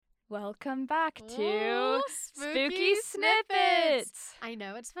Welcome back to Ooh, Spooky Snippets. I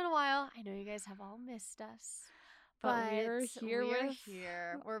know it's been a while. I know you guys have all missed us. But we're here with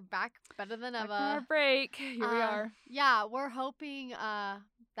here. We're back better than back ever. from our break. Here we are. Yeah, we're hoping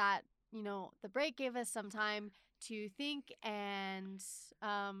that, the break gave us some time to think and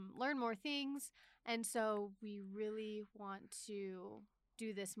learn more things. And so we really want to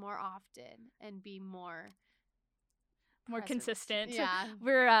do this more often and be more present. Consistent. Yeah.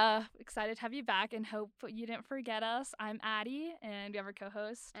 We're excited to have you back and hope you didn't forget us. I'm Addie, and we have our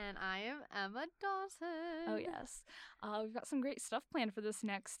co-host. And I am Emma Dawson. Oh, yes. We've got some great stuff planned for this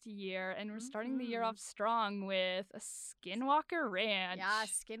next year, and we're starting the year off strong with a Skinwalker Ranch. Yeah,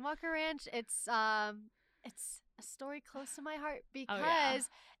 Skinwalker Ranch. It's a story close to my heart because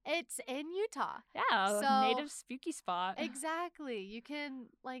it's in Utah. Yeah, So, native spooky spot. Exactly. You can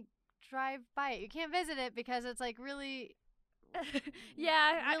drive by it. You can't visit it because it's really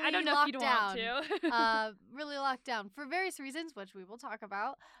yeah, really I don't know if you'd want to. Really locked down for various reasons, which we will talk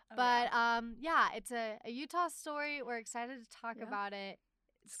about. Oh, but it's a Utah story. We're excited to talk about it.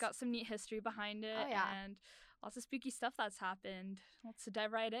 It's got some neat history behind it. Oh, yeah. And lots of spooky stuff that's happened. Let's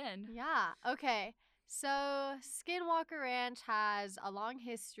dive right in. Yeah. Okay. So Skinwalker Ranch has a long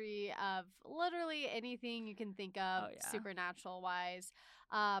history of literally anything you can think of supernatural wise.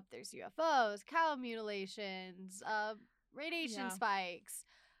 There's UFOs, cow mutilations, radiation spikes,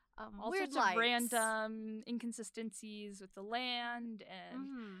 all weird sorts lights. of random inconsistencies with the land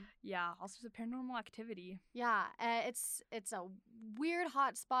and all sorts of paranormal activity. Yeah, it's a weird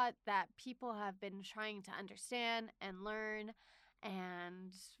hot spot that people have been trying to understand and learn.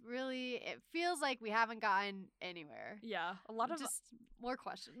 And really, it feels like we haven't gotten anywhere. Yeah, a lot of just more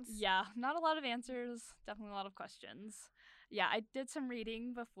questions. Yeah, not a lot of answers, definitely a lot of questions. Yeah, I did some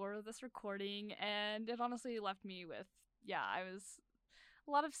reading before this recording, and it honestly left me with, a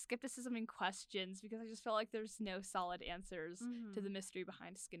lot of skepticism and questions because I just felt like there's no solid answers to the mystery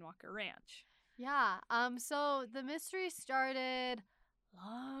behind Skinwalker Ranch. Yeah, so the mystery started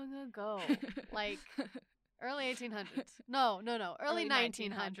long ago, early 1800s. No. Early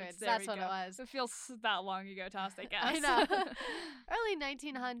 1900s. That's what it was. It feels that long ago to us, I guess. I know. Early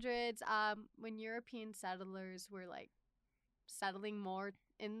 1900s, when European settlers were settling more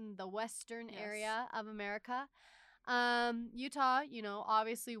in the western area of America. Utah,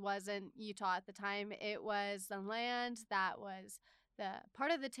 obviously wasn't Utah at the time. It was the land that was the part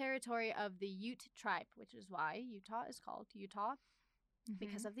of the territory of the Ute tribe, which is why Utah is called Utah,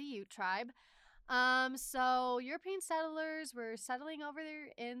 because of the Ute tribe. So European settlers were settling over there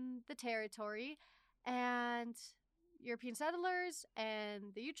in the territory, and European settlers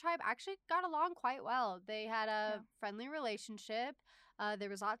and the Ute tribe actually got along quite well. They had a friendly relationship. There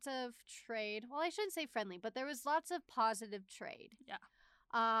was lots of trade. Well, I shouldn't say friendly, but there was lots of positive trade. Yeah.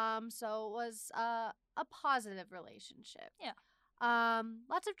 So it was a positive relationship. Yeah.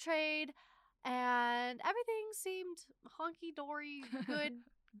 Lots of trade, and everything seemed honky-dory,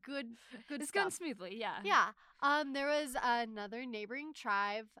 good it's stuff. going smoothly, yeah. Yeah. There was another neighboring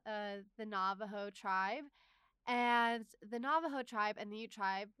tribe, the Navajo tribe, and the Navajo tribe and the Ute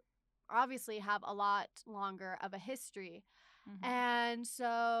tribe obviously have a lot longer of a history. And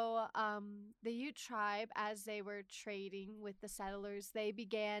so the Ute tribe, as they were trading with the settlers, they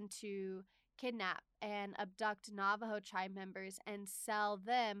began to kidnap and abduct Navajo tribe members and sell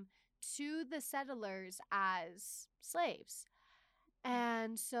them to the settlers as slaves.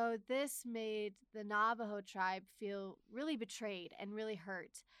 And so this made the Navajo tribe feel really betrayed and really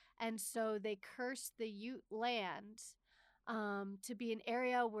hurt. And so they cursed the Ute land to be an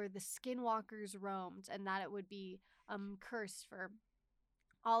area where the skinwalkers roamed, and that it would be cursed for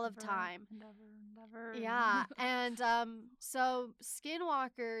all of time. Never. Yeah. And so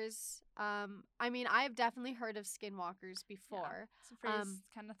skinwalkers, I've definitely heard of skinwalkers before. Yeah. It's a phrase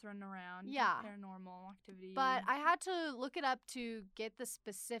kind of thrown around. Yeah. Paranormal activity. But I had to look it up to get the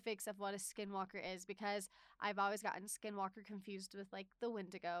specifics of what a skinwalker is, because I've always gotten skinwalker confused with the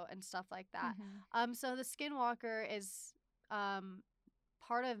Wendigo and stuff like that. So the skinwalker is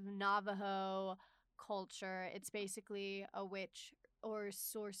part of Navajo culture. It's basically a witch or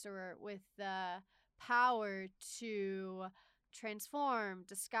sorcerer with the power to transform,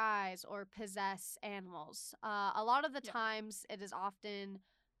 disguise, or possess animals. A lot of the times it is often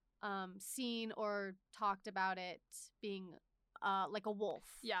seen or talked about it being like a wolf.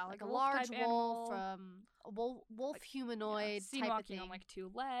 Yeah, like a wolf large type wolf, animal. A wolf humanoid seen type walking of thing. on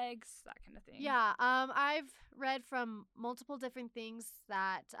 2 legs, that kind of thing. Yeah, I've read from multiple different things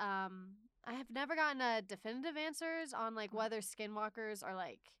that I have never gotten a definitive answers on whether skinwalkers are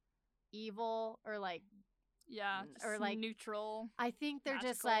evil or Yeah, or just like neutral. I think they're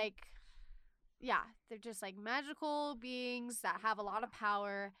just magical. like, yeah, they're just like magical beings that have a lot of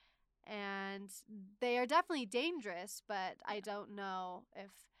power, and they are definitely dangerous, but I don't know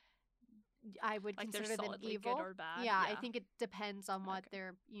if I would Like they're consider them solidly evil. good or bad. Yeah, I think it depends on what Okay.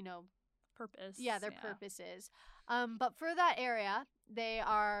 their, Purpose. yeah, their purpose is. But for that area, they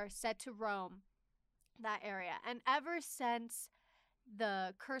are said to roam that area. And ever since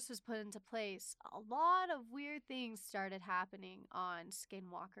the curse was put into place, a lot of weird things started happening on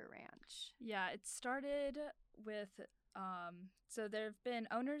Skinwalker Ranch. Yeah, it started with so there have been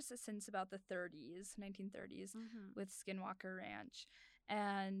owners since about the 1930s Mm-hmm. with Skinwalker Ranch.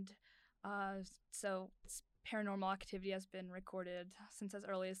 And so paranormal activity has been recorded since as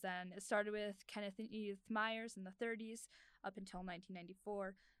early as then. It started with Kenneth and Edith Myers in the 30s up until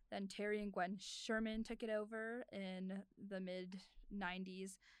 1994. Then Terry and Gwen Sherman took it over in the mid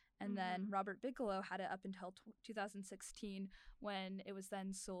 90s. And then Mhm. Robert Bigelow had it up until 2016 when it was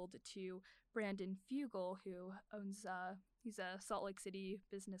then sold to Brandon Fugel, who owns, he's a Salt Lake City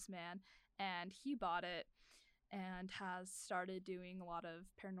businessman, and he bought it and has started doing a lot of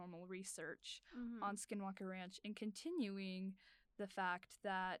paranormal research on Mhm. Skinwalker Ranch and continuing the fact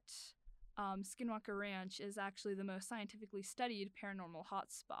that Skinwalker Ranch is actually the most scientifically studied paranormal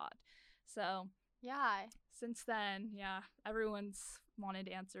hotspot. So Yeah. since then, yeah, everyone's wanted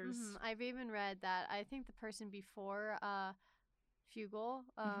answers. I've even read that I think the person before Fugel,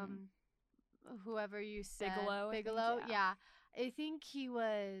 whoever you said, Bigelow, I think, yeah. I think he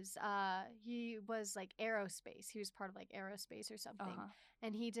was like aerospace. He was part of like aerospace or something. Uh-huh.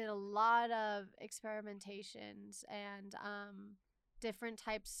 And he did a lot of experimentations and different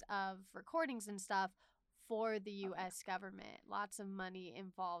types of recordings and stuff for the US government. Lots of money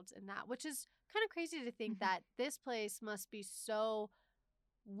involved in that, which is kind of crazy to think that this place must be so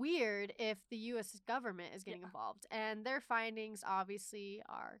weird if the US government is getting involved. And their findings obviously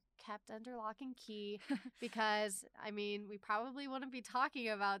are kept under lock and key because, I mean, we probably wouldn't be talking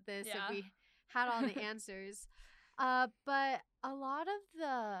about this if we had all the answers. But a lot of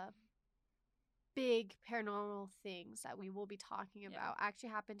the big paranormal things that we will be talking about actually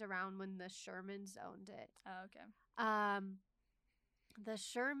happened around when the Shermans owned it. Oh, okay. The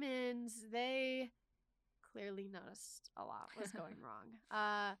Shermans, they clearly noticed a lot was going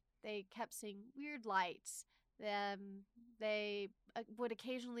wrong. They kept seeing weird lights. They would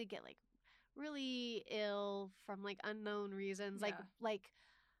occasionally get like really ill from like unknown reasons. Like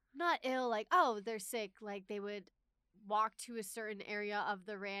not ill, like oh they're sick. Like they would walk to a certain area of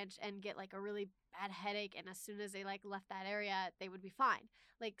the ranch and get like a really bad headache, and as soon as they like left that area, they would be fine.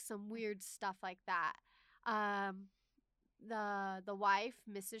 Like some weird stuff like that. Um, the wife,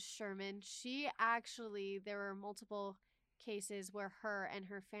 Mrs. Sherman, she actually, there were multiple cases where her and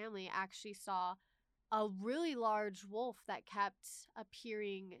her family actually saw a really large wolf that kept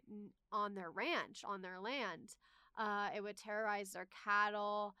appearing on their ranch, on their land. It would terrorize their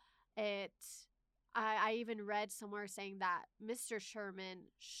cattle. I even read somewhere saying that Mr. Sherman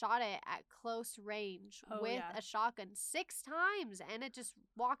shot it at close range with a shotgun 6 times, and it just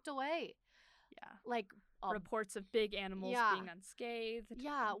walked away. Yeah. Like reports of big animals being unscathed.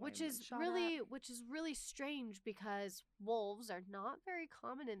 Yeah, which is really strange because wolves are not very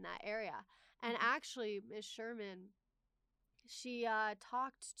common in that area. And actually, Miss Sherman, she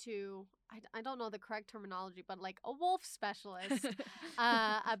talked to, I don't know the correct terminology, but like a wolf specialist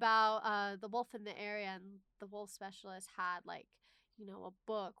about the wolf in the area. And the wolf specialist had like, a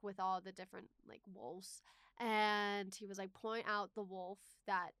book with all the different like wolves. And he was like, point out the wolf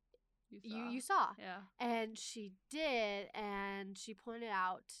that you saw. Yeah. And she did, and she pointed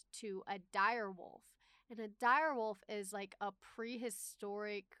out to a dire wolf. And a dire wolf is like a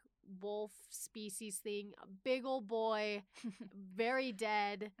prehistoric wolf species thing, a big old boy, very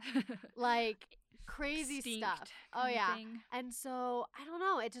dead, like crazy Extinct stuff. Oh yeah. Thing. And so I don't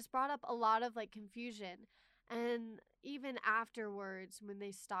know, it just brought up a lot of like confusion. And even afterwards, when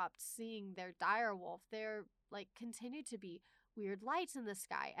they stopped seeing their dire wolf, there like continued to be weird lights in the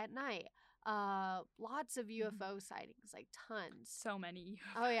sky at night. Lots of UFO sightings, like tons. So many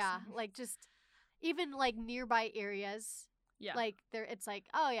UFO Oh yeah, sightings. like just even like nearby areas. Yeah. Like it's like,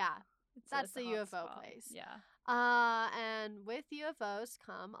 oh yeah, that's the UFO place. Yeah. And with UFOs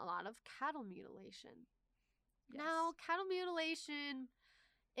come a lot of cattle mutilation. Yes. Now, cattle mutilation,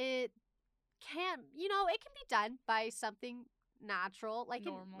 it can be done by something natural, like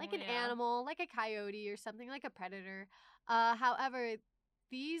normal, an animal, like a coyote or something, like a predator. However,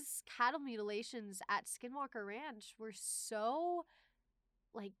 these cattle mutilations at Skinwalker Ranch were so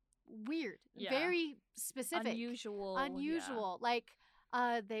like weird, very specific, unusual. Yeah. Like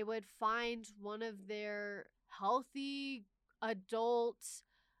they would find one of their healthy adult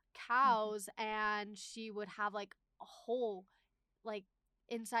cows, and she would have like a hole like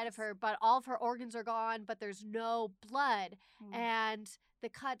inside of her, but all of her organs are gone, but there's no blood, and the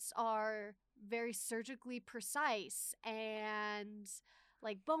cuts are very surgically precise, and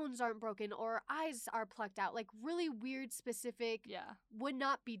like bones aren't broken or eyes are plucked out, like really weird, specific, Yeah. would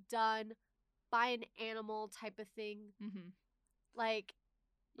not be done by an animal type of thing. Mm-hmm. Like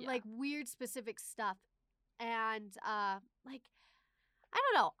Yeah. like weird specific stuff. And like I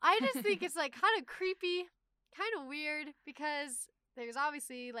don't know, I just think it's like kind of creepy, kind of weird, because there's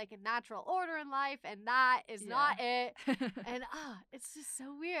obviously like a natural order in life, and that is not it. And it's just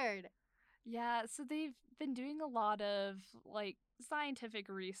so weird. Yeah, so they've been doing a lot of like scientific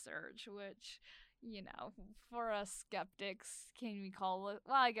research, which, you know, for us skeptics, can we call it?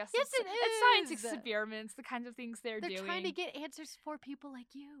 Well, I guess Yes, it's it science is. experiments, the kinds of things they're doing. Trying to get answers for people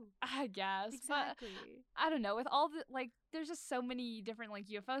like you. I guess. Exactly. But I don't know, with all the like there's just so many different like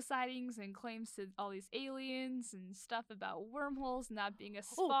UFO sightings and claims to all these aliens and stuff about wormholes not being a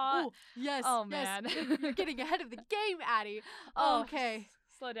spot. Oh, yes. Oh yes. man. You're getting ahead of the game, Addie. Oh, okay.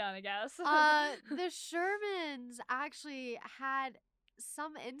 Slow down, I guess. The Shermans actually had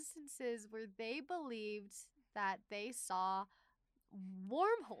some instances where they believed that they saw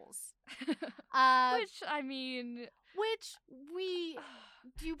wormholes. Which, I mean,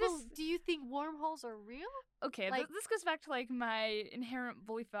 do you think wormholes are real? Okay, like, this goes back to like my inherent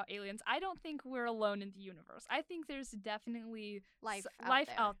belief about aliens. I don't think we're alone in the universe. I think there's definitely life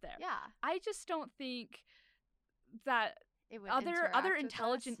out there. Yeah. I just don't think that it would other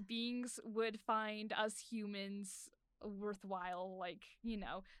intelligent beings would find us humans worthwhile, like, you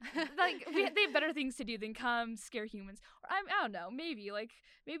know, like they have better things to do than come scare humans. Or I don't know, maybe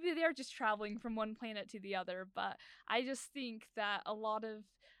they're just traveling from one planet to the other, but I just think that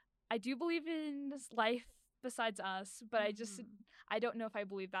I do believe in life besides us, but I don't know if I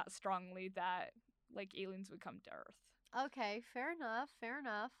believe that strongly that like aliens would come to Earth. Okay, fair enough.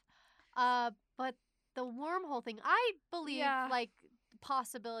 But the wormhole thing, I believe like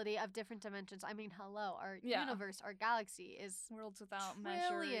possibility of different dimensions. I mean, hello, our universe, our galaxy is worlds without trillions.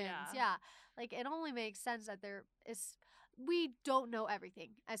 measure. Yeah. Like it only makes sense that we don't know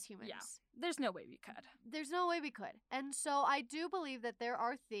everything as humans. Yeah. There's no way we could. And so I do believe that there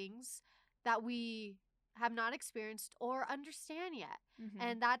are things that we have not experienced or understand yet. Mm-hmm.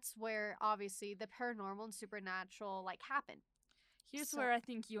 And that's where obviously the paranormal and supernatural like happen. Here's where I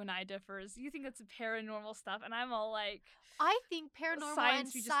think you and I differ. Is you think it's paranormal stuff, and I'm all like, I think paranormal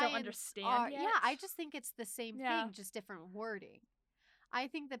science and we just don't understand yet. Yeah, I just think it's the same thing, just different wording. I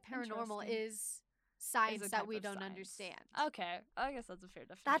think the paranormal is science that we don't understand. Okay, I guess that's a fair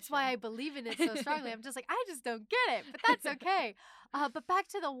definition. That's why I believe in it so strongly. I'm just like, I just don't get it, but that's okay. But back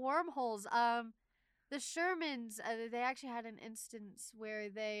to the wormholes. The Shermans, they actually had an instance where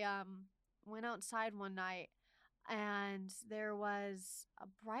they went outside one night, and there was a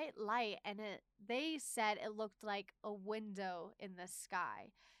bright light, and they said it looked like a window in the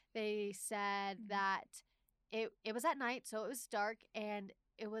sky. They said that it was at night, so it was dark, and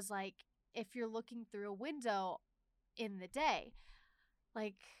it was like if you're looking through a window in the day.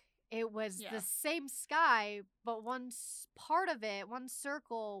 Like it was the same sky, but one part of it, one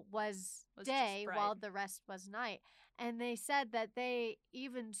circle was day while the rest was night. And they said that they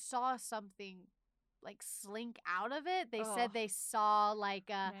even saw something like slink out of it. They said they saw like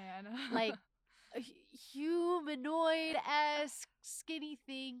a humanoid-esque skinny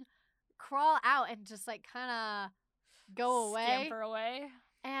thing crawl out and just like kind of go away. Scamper away.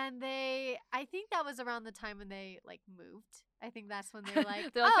 And I think that was around the time when they like moved. I think that's when they're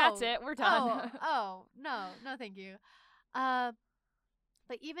like, that's it, we're done. No, thank you. But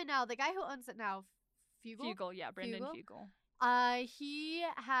even now, the guy who owns it now, Fugel, Brandon Fugel. He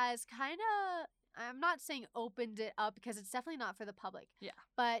has kind of, I'm not saying opened it up because it's definitely not for the public. Yeah.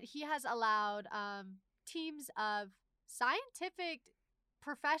 But he has allowed teams of scientific,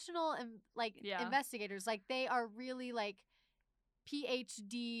 professional, and investigators. Like they are really like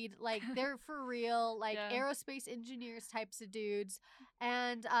PhD'd, like they're for real, like aerospace engineers types of dudes.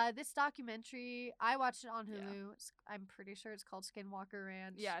 And this documentary, I watched it on Hulu. I'm pretty sure it's called Skinwalker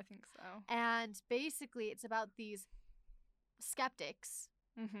Ranch. Yeah, I think so. And basically it's about these skeptics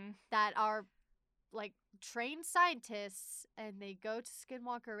that are like trained scientists, and they go to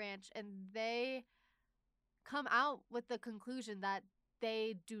Skinwalker Ranch and they come out with the conclusion that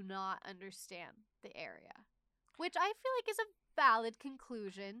they do not understand the area, which I feel like is a valid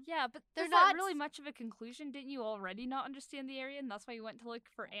conclusion. Yeah, but they're not really much of a conclusion. Didn't you already not understand the area, and that's why you went to look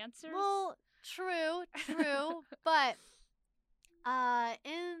for answers? Well, true, but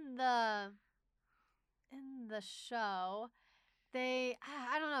In the show, I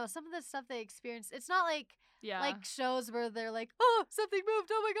don't know, some of the stuff they experienced, it's not like Yeah. shows where they're like, oh, something moved,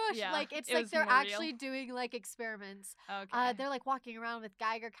 oh my gosh. Yeah, Like, it's it like was they're more real. actually doing like experiments. Okay. They're like walking around with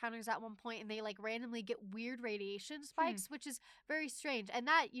Geiger counters at one point, and they like randomly get weird radiation spikes, which is very strange. And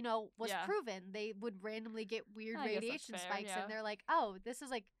that, was Yeah. proven. They would randomly get weird I guess that's radiation fair, spikes, yeah. and they're like, oh, this is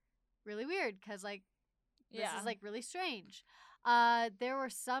like really weird because like this Yeah. is like really strange. There were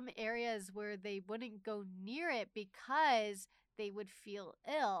some areas where they wouldn't go near it because they would feel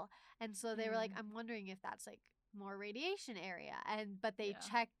ill. And so they were like, I'm wondering if that's like more radiation area. But they Yeah.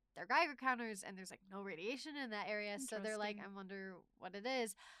 checked their Geiger counters and there's like no radiation in that area. So they're like, Interesting. I wonder what it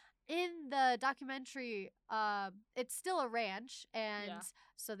is. In the documentary, it's still a ranch, and Yeah.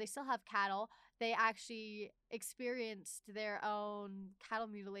 so they still have cattle. They actually experienced their own cattle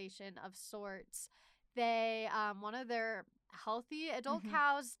mutilation of sorts. They one of their healthy adult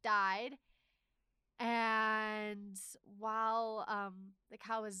cows died, and while the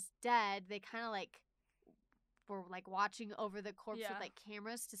cow was dead, they kind of like were like watching over the corpse with like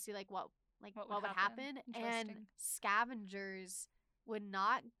cameras to see like what would happen. And scavengers would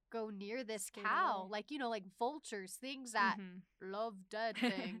not go near this Stayed cow, away. like vultures, things that love dead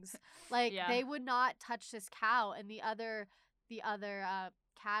things. Like Yeah. they would not touch this cow, and the other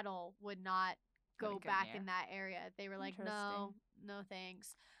cattle would not go Wouldn't go back near. in that area. They were like, no Interesting.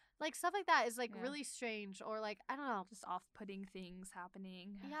 thanks. Like stuff like that is like Yeah. really strange, or like I don't know. Just off-putting things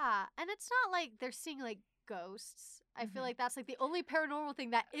happening. Yeah, and it's not like they're seeing like ghosts. I feel like that's like the only paranormal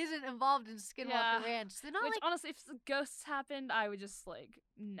thing that isn't involved in Skinwalker Yeah. Ranch. They're not Which like, honestly, if the ghosts happened, I would just like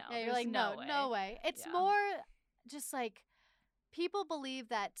no. yeah, you're there's like no way. no way. It's Yeah. more just like people believe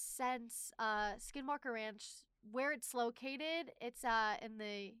that since Skinwalker Ranch, where it's located, it's in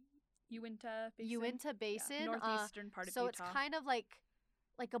the Uinta Basin. Uinta Basin, Yeah, northeastern part of so Utah. it's kind of like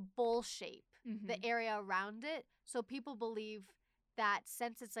a bowl shape, Mhm. the area around it. So people believe that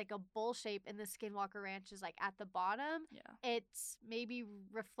since it's like a bowl shape and the Skinwalker Ranch is like at the bottom, Yeah. it's maybe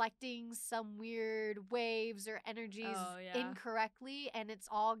reflecting some weird waves or energies Oh, yeah. incorrectly, and it's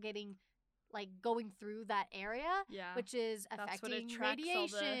all getting like going through that area, Yeah. which is That's what affecting attracts all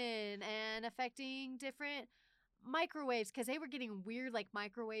the- radiation and affecting different microwaves, because they were getting weird like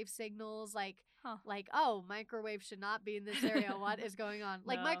microwave signals, like Huh. like, oh, microwave should not be in this area. What is going on?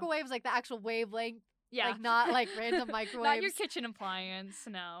 Like No. microwaves, like the actual wavelength, Yeah. like not like random microwaves. Not your kitchen appliance.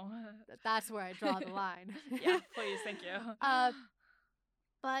 No. That's where I draw the line. Yeah. Please. Thank you.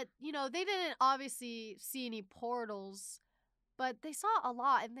 But they didn't obviously see any portals, but they saw a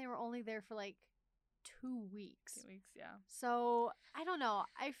lot, and they were only there for like 2 weeks. 2 weeks. Yeah. So I don't know.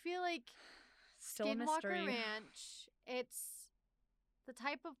 I feel like Still a Skinwalker mystery. Ranch, it's the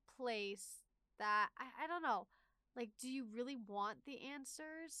type of place that I don't know. Like, do you really want the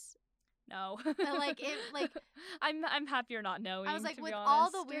answers? No. like I'm happier not knowing. I was like, to with be all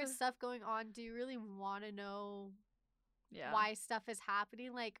the honest. weird stuff going on, do you really want to know Yeah. why stuff is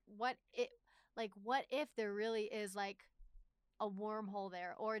happening? Like what if there really is like a wormhole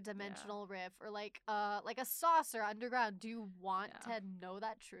there, or a dimensional rift, or like a saucer underground? Do you want Yeah. to know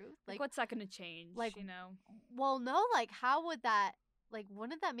that truth? Like, what's that gonna change? like, you know. well, no, like how would that, like,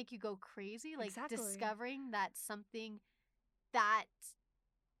 wouldn't that make you go crazy? Like Exactly. discovering that something that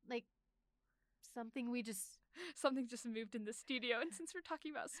like something we just Something just moved in the studio, and since we're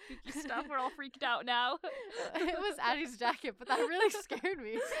talking about spooky stuff, we're all freaked out now. It was Addie's jacket, but that really scared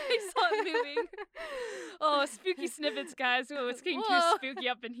me. I saw it moving. Oh, spooky snippets, guys. Oh, it's getting too Whoa. spooky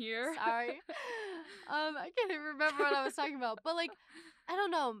up in here. Sorry. I can't even remember what I was talking about. But like, I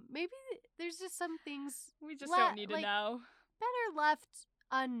don't know. Maybe there's just some things We just don't need to like, know. better left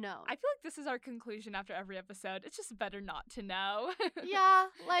unknown. I feel like this is our conclusion after every episode. It's just better not to know. Yeah,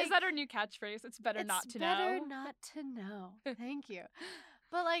 like, is that our new catchphrase? It's better not to better know. not to know. Thank you.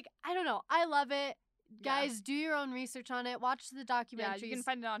 But like, I don't know. I love it. Yeah. Guys, do your own research on it. Watch the documentaries. Yeah, you can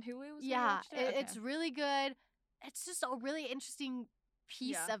find it on Hulu. is where you Yeah, watched it? it's really good. It's just a really interesting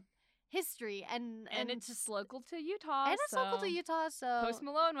piece Yeah. of history, and it's just local to Utah. and it's local so to Utah. So Post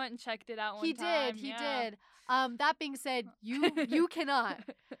Malone went and checked it out one he time. did. He yeah. did. That being said, you cannot.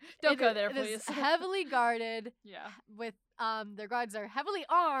 Don't It go there, It is please. heavily guarded. Yeah. With their guards are heavily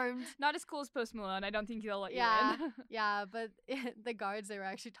armed. Not as cool as Post Malone. I don't think they'll let Yeah. you in. Yeah, but the guards, they were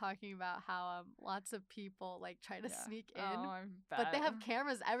actually talking about how lots of people like try to Yeah. sneak in. Oh, I But they have bet.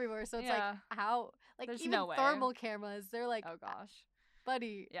 cameras everywhere, so it's Yeah. like how There's even no way. thermal cameras. They're like, Oh gosh.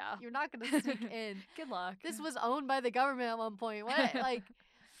 buddy, Yeah. you're not gonna sneak in. Good luck. This was owned by the government at one point. What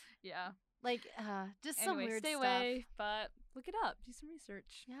Yeah. just some Anyway, weird stay stuff. away, but look it up. Do some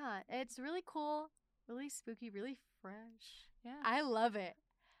research. Yeah, it's really cool. really spooky, really fresh. Yeah. I love it.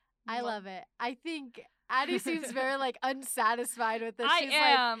 I Well- love it. I think Addie seems very like unsatisfied with this. I She's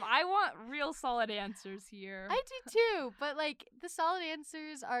am. I want real solid answers here. like, I do too, but like the solid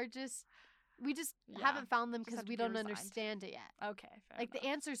answers are just we just Yeah, haven't found them just because have to we be don't resigned. understand it yet. Okay, fair Like the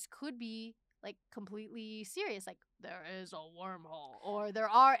enough. answers could be like completely serious, like there is a wormhole, or there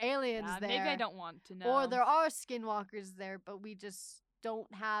are aliens Yeah, there, maybe I don't want to know. or there are skinwalkers there, but we just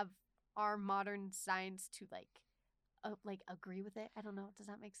don't have our modern science to like agree with it. I don't know. Does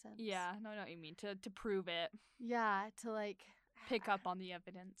that make sense? Yeah, no, I know what you mean. To prove it, Yeah, to like pick up on the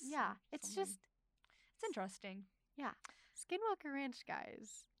evidence. Yeah, or it's something. just It's interesting. Skinwalker Ranch,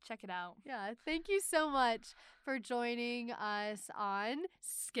 guys. Check it out. Yeah, thank you so much for joining us on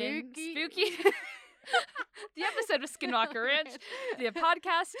Spooky. The episode of Skinwalker Ranch. The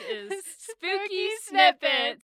podcast is Spooky Snippets.